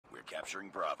capturing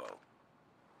Bravo.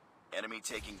 Enemy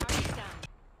taking B.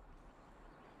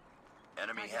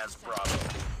 Enemy has Bravo.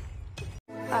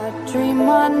 I dream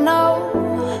I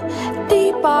know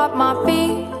deep up my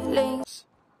feelings.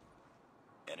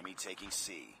 Enemy taking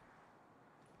C.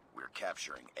 We're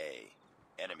capturing A.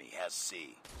 Enemy has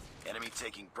C. Enemy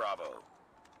taking Bravo.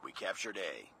 We captured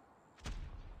A.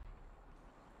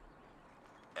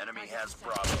 Enemy has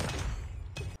Bravo.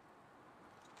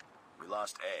 We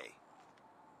lost A.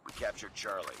 We captured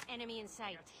Charlie. Enemy in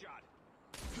sight.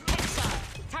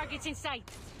 Headshot. Targets in sight.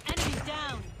 Enemy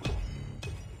down.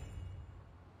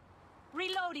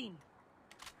 Reloading.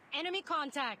 Enemy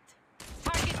contact.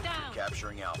 Target down.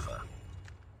 Capturing Alpha.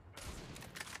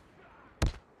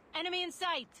 Enemy in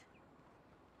sight.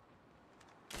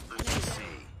 Losing C.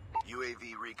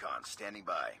 UAV recon standing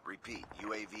by. Repeat,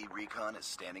 UAV recon is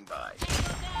standing by.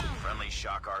 Friendly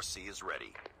Shock RC is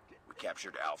ready. We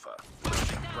captured Alpha.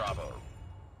 Losing Bravo.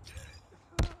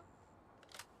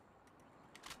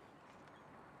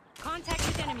 Contact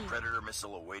with enemy. Predator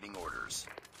missile awaiting orders.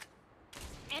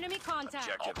 Enemy contact.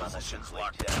 Objective positions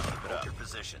locked down. Keep up your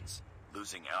positions.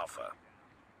 Losing Alpha.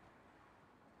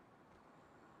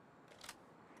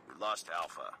 We lost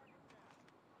Alpha.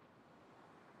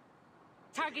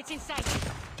 Targets in sight.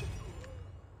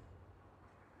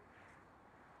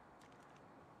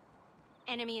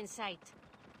 Enemy in sight.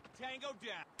 Tango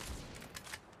down.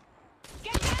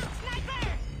 Get down, sniper!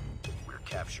 We're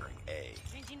capturing A.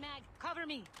 Changing mag. Cover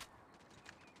me.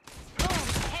 Boom.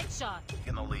 Headshot.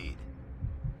 In the lead.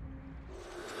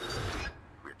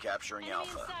 We're capturing Enemy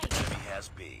Alpha. in sight. Enemy has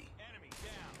B. Enemy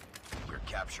down. We're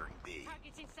capturing B.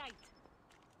 Targets in sight.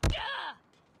 Gah!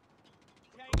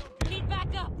 Tango down. Need back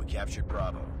up. We captured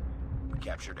Bravo. We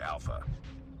captured Alpha.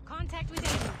 Contact with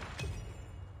enemy.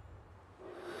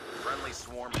 Friendly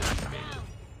swarm Enemy activated. down.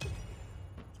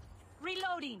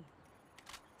 Reloading.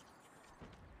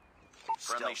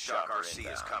 Friendly Shock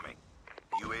RC is coming.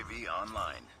 UAV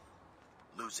online.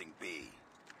 Losing B.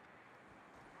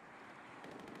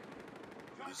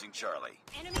 Losing Charlie.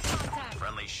 Enemy contact.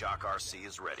 Friendly Shock RC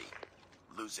is ready.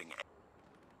 Losing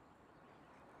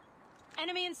A.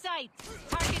 Enemy in sight.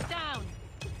 Target down.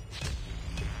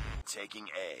 Taking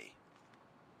A.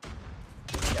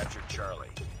 We captured Charlie.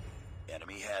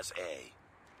 Enemy has A.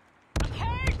 I'm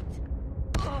hurt.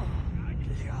 Oh.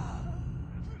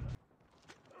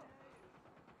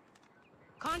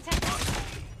 Contact.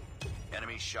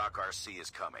 Enemy Shock RC is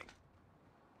coming.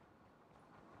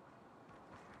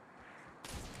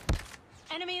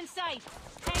 Enemy in sight.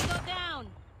 Tango down.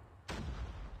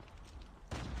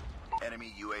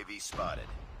 Enemy UAV spotted.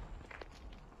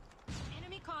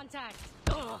 Enemy contact.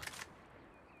 Ugh.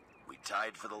 We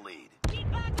tied for the lead.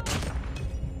 Need back up.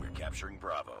 We're capturing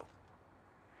Bravo.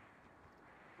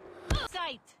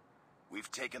 Sight.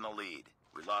 We've taken the lead.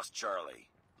 We lost Charlie.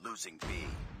 Losing B.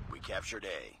 We captured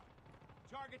A.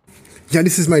 Target. Yeah,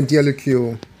 this is my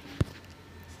DLQ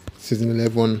season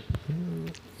 11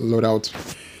 loadout.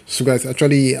 So guys,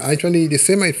 actually they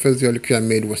say my first DLQ I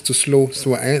made was too slow,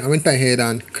 so I went ahead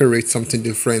and created something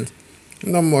different.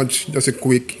 Not much, just a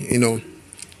quick,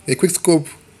 a quick scope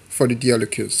for the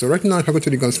DLQ. So right now if I go to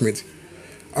the Gunsmith.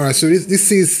 Alright, so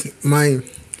this is my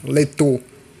lethal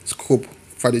scope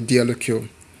for the DLQ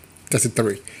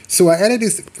 33. So I added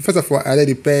this, first of all, I added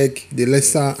the peg, the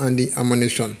laser, and the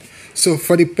ammunition. So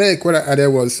for the peg, what I added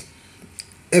was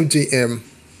FGM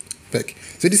peg.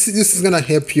 So this is gonna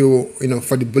help you,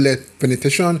 for the bullet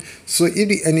penetration. So if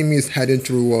the enemy is hiding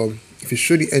through wall, if you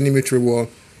shoot the enemy through wall,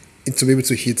 it will be able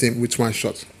to hit him with one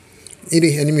shot. If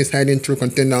the enemy is hiding through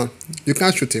container, you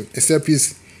can't shoot him, except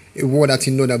it's a wall that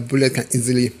that bullet can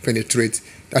easily penetrate.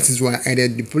 That is why I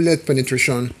added the bullet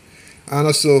penetration. And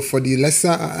also for the laser,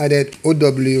 I added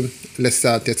OW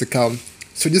laser tactical.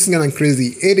 So this is gonna increase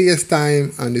the ADS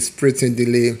time and the spray and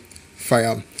delay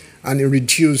fire, and it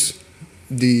reduce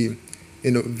the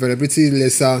variability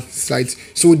laser sight.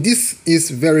 So this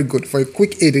is very good for a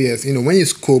quick ADS. When you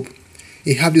scope,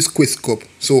 you have this quick scope,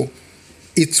 so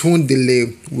it won't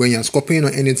delay when you're scoping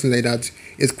or anything like that.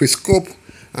 It's quick scope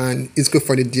and it's good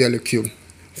for the DLQ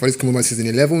for this combat season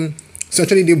 11. So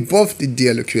actually they buffed the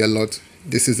DLQ a lot.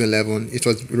 This is 11. It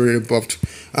was really buffed.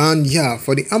 And yeah,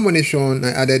 for the ammunition, I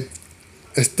added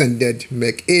extended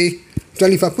Mech A.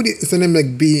 Actually, if I put the extended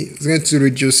Mech B, it's going to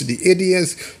reduce the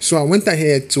ADS. So I went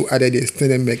ahead to add the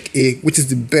extended Mech A, which is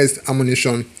the best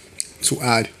ammunition to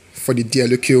add for the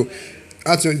DLQ.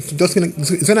 Actually,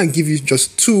 it's gonna give you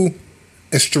just 2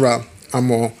 extra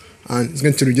ammo, and it's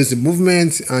going to reduce the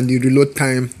movement and the reload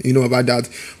time. You know about that.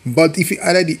 But if you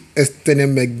added the extended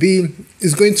Mech B,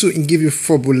 it's going to give you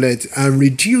 4 bullets and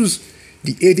reduce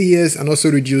the ADS, and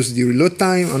also reduce the reload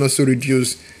time, and also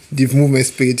reduce the movement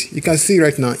speed. You can see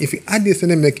right now, if you add the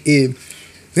SNMX A,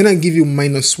 then I give you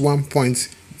 -1 point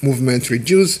movement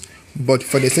reduce, but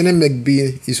for the SNMX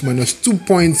B, it's -2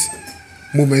 points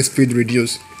movement speed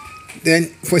reduce.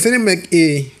 Then for SNMX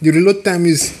A, the reload time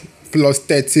is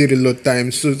 +30 reload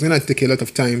time, so it's gonna take a lot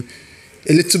of time,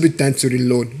 a little bit time to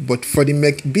reload. But for the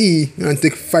Mech B, it's gonna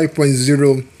take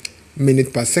 5.0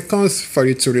 minutes per second for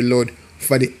it to reload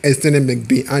for the SNMX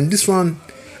B, and this one,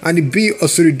 and the B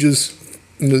also reduce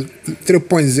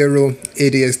 3.0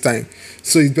 ADS time.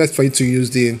 So it's best for you to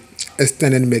use the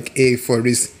extended Mech A for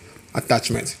this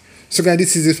attachment. So guys,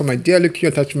 this is it for my DLQ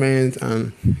attachment,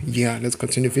 and yeah, let's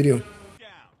continue the video.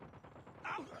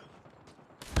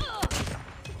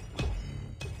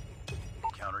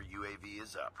 Counter UAV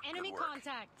is up. Enemy Good work.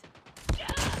 contact.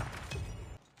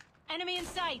 Enemy in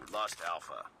sight. We lost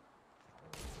Alpha.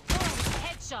 Boom.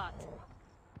 Headshot.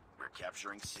 We're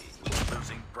capturing C.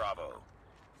 Losing Bravo.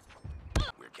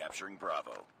 We're capturing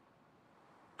Bravo.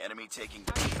 Enemy taking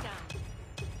B. Target down.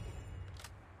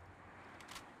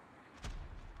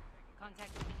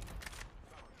 Contact me.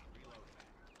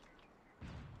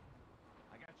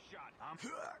 I got shot.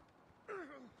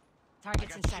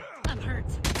 Target's in sight. I'm hurt.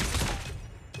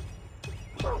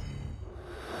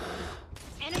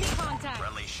 Enemy contact.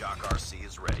 Friendly Shock RC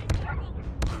is ready.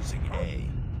 Losing A.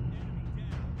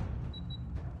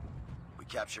 We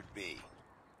captured B.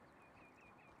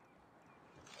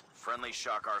 Friendly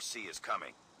Shock RC is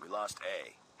coming. We lost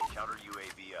A. Counter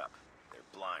UAV up. They're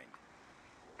blind.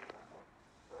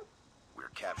 We're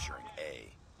capturing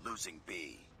A. Losing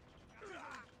B.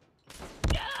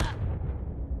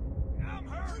 I'm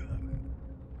hurt.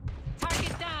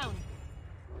 Target down.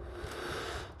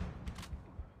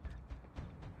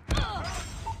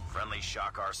 Friendly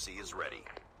Shock RC is ready.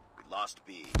 We lost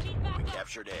B. We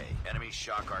captured A. Enemy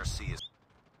Shock RC is...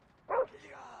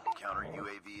 Counter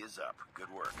UAV is up. Good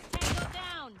work. Tango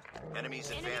down.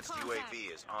 Enemy's Enemy advanced contact.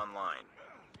 UAV is online.